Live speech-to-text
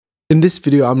In this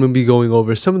video, I'm going to be going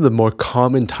over some of the more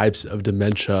common types of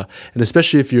dementia, and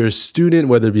especially if you're a student,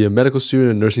 whether it be a medical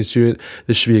student, a nursing student,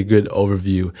 this should be a good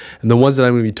overview. And the ones that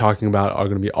I'm going to be talking about are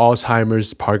going to be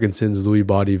Alzheimer's, Parkinson's, Lewy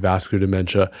body, vascular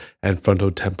dementia, and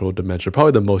frontotemporal dementia,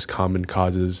 probably the most common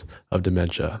causes of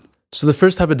dementia. So the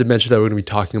first type of dementia that we're going to be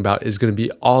talking about is going to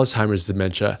be Alzheimer's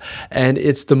dementia, and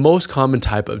it's the most common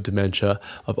type of dementia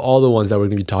of all the ones that we're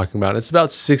going to be talking about. It's about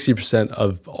 60%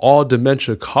 of all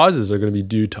dementia causes are going to be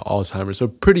due to Alzheimer's, so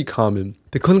pretty common.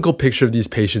 The clinical picture of these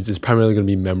patients is primarily going to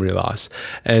be memory loss,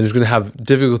 and is going to have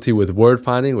difficulty with word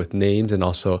finding, with names, and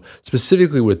also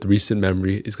specifically with recent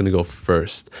memory is going to go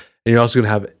first. And you're also going to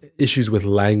have issues with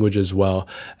language as well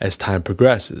as time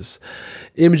progresses.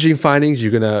 Imaging findings,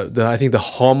 I think the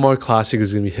hallmark classic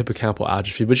is going to be hippocampal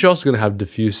atrophy, but you're also going to have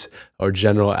diffuse or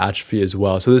general atrophy as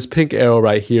well. So this pink arrow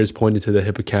right here is pointing to the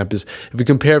hippocampus. If we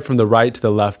compare it from the right to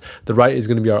the left, the right is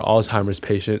going to be our Alzheimer's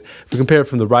patient. If we compare it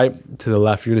from the right to the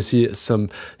left, you're going to see some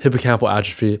hippocampal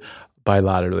atrophy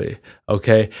bilaterally,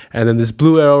 okay? And then this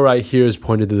blue arrow right here is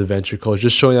pointed to the ventricles,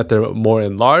 just showing that they're more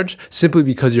enlarged simply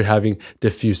because you're having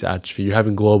diffuse atrophy, you're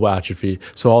having global atrophy.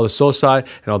 So all the foci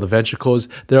and all the ventricles,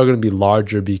 they're all going to be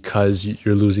larger because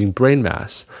you're losing brain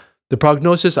mass. The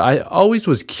prognosis, I always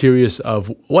was curious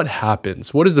of what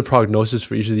happens. What is the prognosis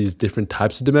for each of these different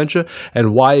types of dementia,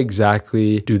 and why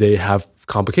exactly do they have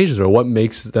complications, or what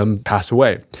makes them pass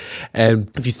away? And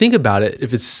if you think about it,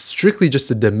 if it's strictly just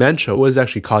a dementia, what is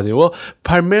actually causing it? Well,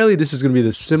 primarily this is going to be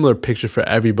the similar picture for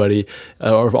everybody,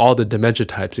 or all the dementia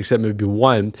types, except maybe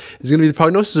one, is going to be the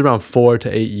prognosis around 4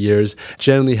 to 8 years.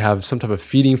 Generally have some type of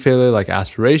feeding failure like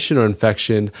aspiration or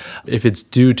infection if it's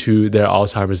due to their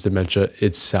Alzheimer's dementia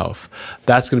itself.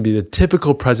 That's going to be the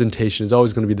typical presentation. Is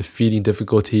always going to be the feeding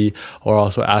difficulty or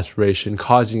also aspiration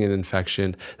causing an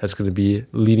infection that's going to be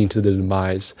leading to the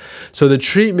demise. So the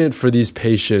treatment for these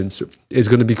patients is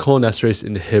going to be cholinesterase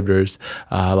inhibitors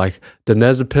like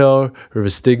donepezil,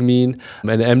 rivastigmine,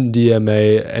 and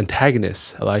MDMA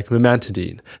antagonists like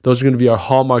memantidine. Those are going to be our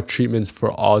hallmark treatments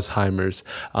for Alzheimer's.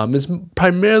 It's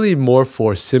primarily more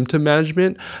for symptom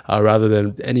management rather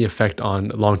than any effect on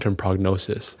long-term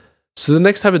prognosis. So the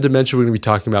next type of dementia we're going to be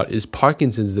talking about is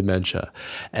Parkinson's dementia.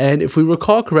 And if we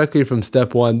recall correctly from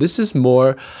step one, this is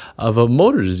more of a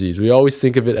motor disease. We always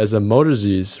think of it as a motor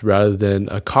disease rather than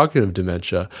a cognitive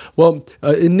dementia. Well,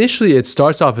 initially it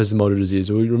starts off as a motor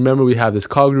disease. Remember, we have this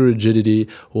cognitive rigidity,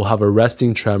 we'll have a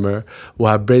resting tremor,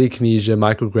 we'll have bradykinesia,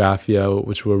 micrographia,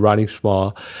 which we're writing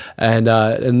small, and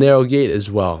a narrow gait as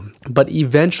well. But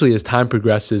eventually, as time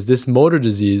progresses, this motor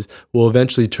disease will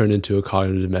eventually turn into a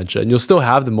cognitive dementia. And you'll still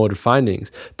have the motor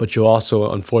findings, but you'll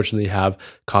also unfortunately have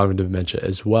cognitive dementia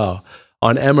as well.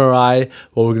 On MRI,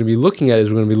 what we're going to be looking at is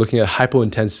we're going to be looking at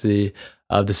hypointensity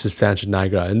of the substantia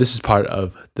nigra, and this is part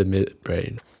of the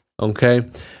midbrain. Okay,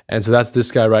 and so that's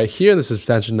this guy right here, and the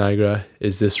substantia nigra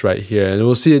is this right here, and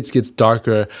we'll see it gets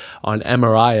darker on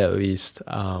MRI at least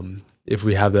if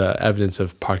we have the evidence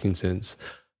of Parkinson's.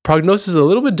 Prognosis is a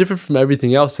little bit different from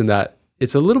everything else in that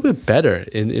it's a little bit better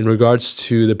in regards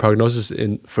to the prognosis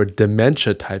for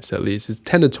dementia types, at least. It's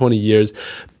 10 to 20 years,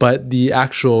 but the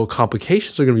actual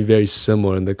complications are going to be very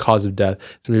similar, and the cause of death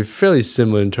is going to be fairly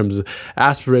similar in terms of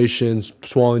aspirations,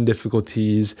 swallowing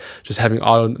difficulties, just having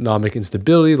autonomic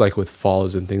instability, like with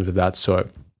falls and things of that sort.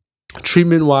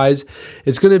 Treatment-wise,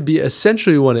 it's going to be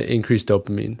essentially we want to increase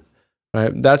dopamine. Right,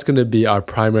 that's going to be our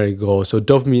primary goal. So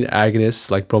dopamine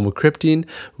agonists like bromocriptine,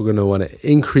 we're going to want to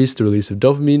increase the release of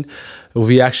dopamine. If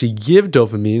we actually give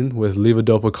dopamine with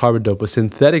levodopa, carbidopa,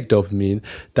 synthetic dopamine,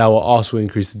 that will also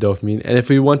increase the dopamine. And if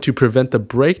we want to prevent the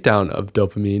breakdown of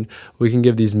dopamine, we can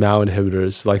give these MAO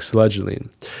inhibitors like selegiline.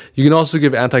 You can also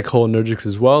give anticholinergics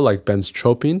as well, like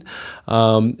benztropine.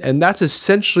 And that's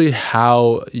essentially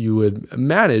how you would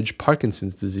manage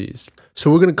Parkinson's disease.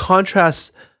 So we're going to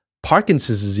contrast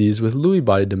Parkinson's disease with Lewy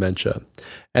body dementia.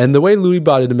 And the way Lewy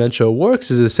body dementia works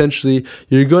is essentially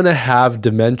you're going to have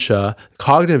dementia,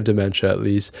 cognitive dementia at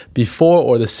least, before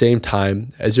or the same time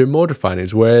as your motor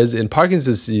findings. Whereas in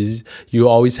Parkinson's disease, you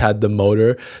always had the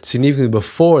motor significantly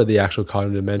before the actual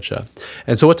cognitive dementia.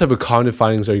 And so what type of cognitive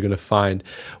findings are you going to find?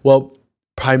 Well,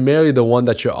 primarily the one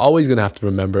that you're always going to have to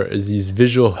remember is these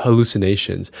visual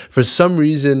hallucinations. For some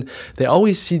reason, they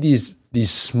always see these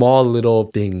small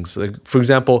little things. Like, for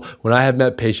example, when I have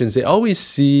met patients, they always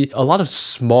see a lot of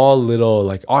small little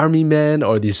like army men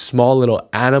or these small little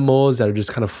animals that are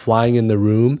just kind of flying in the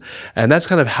room. And that's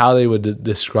kind of how they would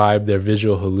describe their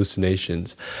visual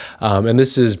hallucinations. And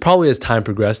this is probably as time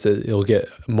progressed, it'll get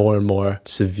more and more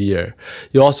severe.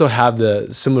 You'll also have the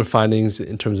similar findings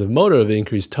in terms of motor of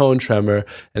increased tone, tremor,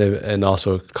 and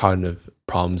also cognitive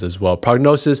problems as well.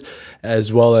 Prognosis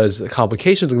as well as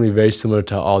complications are going to be very similar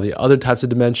to all the other types of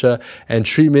dementia, and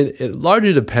treatment, it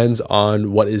largely depends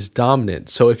on what is dominant.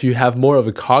 So if you have more of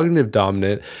a cognitive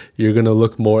dominant, you're going to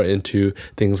look more into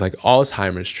things like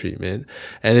Alzheimer's treatment.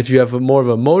 And if you have more of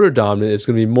a motor dominant, it's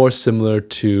going to be more similar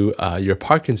to your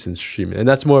Parkinson's treatment. And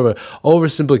that's more of an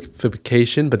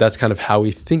oversimplification, but that's kind of how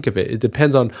we think of it. It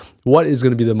depends on what is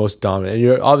going to be the most dominant. And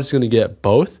you're obviously going to get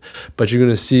both, but you're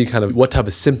going to see kind of what type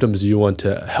of symptoms you want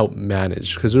to help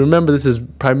manage. Because remember, this is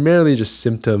primarily just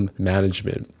symptom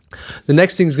management. The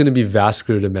next thing is going to be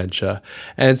vascular dementia.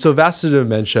 And so vascular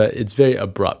dementia, it's very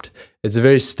abrupt. It's a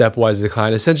very stepwise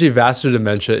decline. Essentially, vascular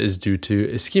dementia is due to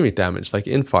ischemic damage, like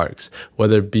infarcts.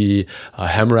 Whether it be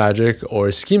hemorrhagic or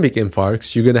ischemic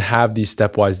infarcts, you're going to have these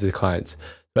stepwise declines.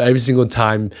 But every single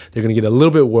time, they're going to get a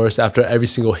little bit worse after every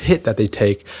single hit that they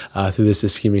take through this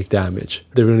ischemic damage.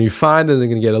 They're going to be fine, then they're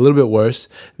going to get a little bit worse,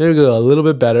 maybe go a little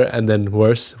bit better, and then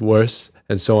worse,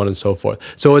 and so on and so forth.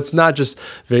 So it's not just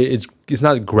it's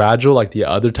not gradual like the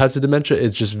other types of dementia.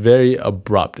 It's just very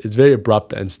abrupt. It's very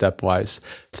abrupt and stepwise.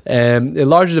 And it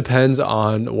largely depends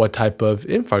on what type of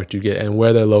infarct you get and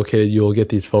where they're located. You'll get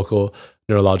these focal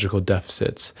neurological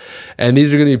deficits. And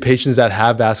these are going to be patients that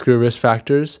have vascular risk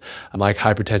factors like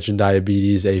hypertension,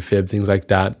 diabetes, AFib, things like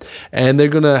that. And they're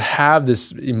going to have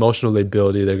this emotional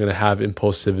lability. They're going to have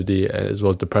impulsivity as well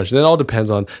as depression. It all depends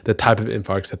on the type of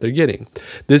infarcts that they're getting.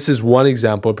 This is one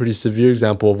example, a pretty severe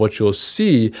example of what you'll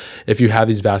see if you have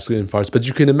these vascular infarcts. But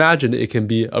you can imagine it can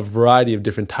be a variety of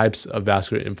different types of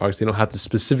vascular infarcts. They don't have to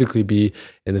specifically be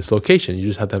in this location. You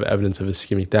just have to have evidence of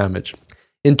ischemic damage.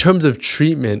 In terms of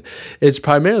treatment, it's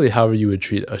primarily however you would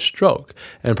treat a stroke.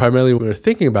 And primarily when we're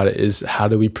thinking about it is how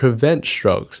do we prevent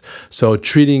strokes? So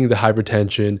treating the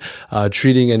hypertension,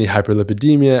 treating any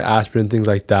hyperlipidemia, aspirin, things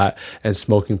like that, and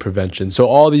smoking prevention. So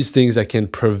all these things that can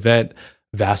prevent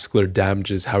vascular damage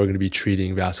is how we're going to be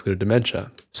treating vascular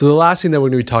dementia. So the last thing that we're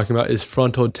going to be talking about is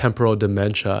frontotemporal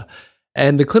dementia.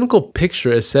 And the clinical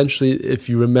picture, essentially, if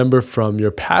you remember from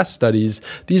your past studies,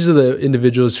 these are the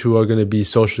individuals who are going to be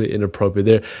socially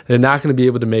inappropriate. They're not going to be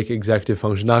able to make executive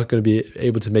function, not going to be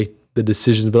able to make the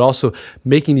decisions, but also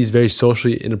making these very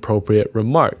socially inappropriate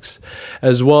remarks,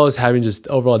 as well as having just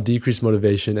overall decreased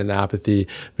motivation and apathy,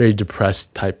 very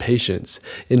depressed type patients.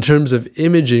 In terms of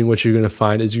imaging, what you're going to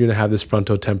find is you're going to have this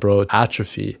frontotemporal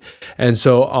atrophy. And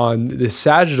so on the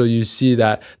sagittal, you see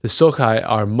that the sulci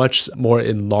are much more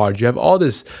enlarged. You have all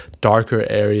this darker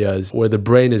areas where the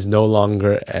brain is no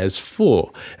longer as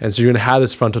full. And so you're going to have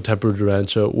this frontotemporal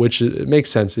dementia, which it makes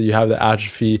sense that you have the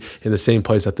atrophy in the same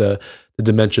place that the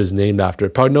dementia is named after.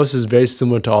 Prognosis is very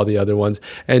similar to all the other ones,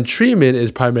 and treatment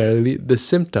is primarily the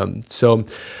symptom. So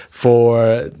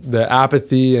for the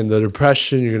apathy and the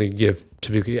depression, you're going to give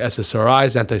typically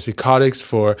SSRIs, antipsychotics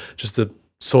for just the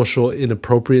social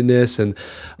inappropriateness and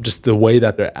just the way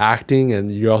that they're acting.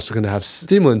 And you're also going to have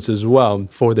stimulants as well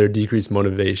for their decreased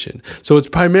motivation. So it's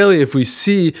primarily, if we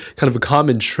see kind of a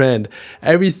common trend,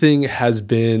 everything has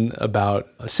been about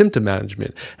symptom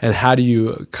management and how do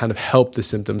you kind of help the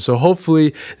symptoms. So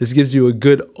hopefully this gives you a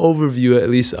good overview, at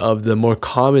least of the more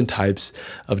common types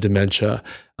of dementia.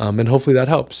 And hopefully that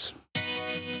helps.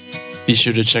 Be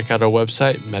sure to check out our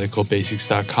website,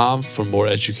 medicalbasics.com, for more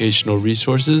educational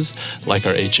resources like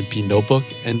our H&P notebook.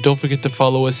 And don't forget to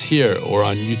follow us here or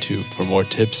on YouTube for more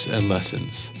tips and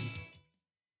lessons.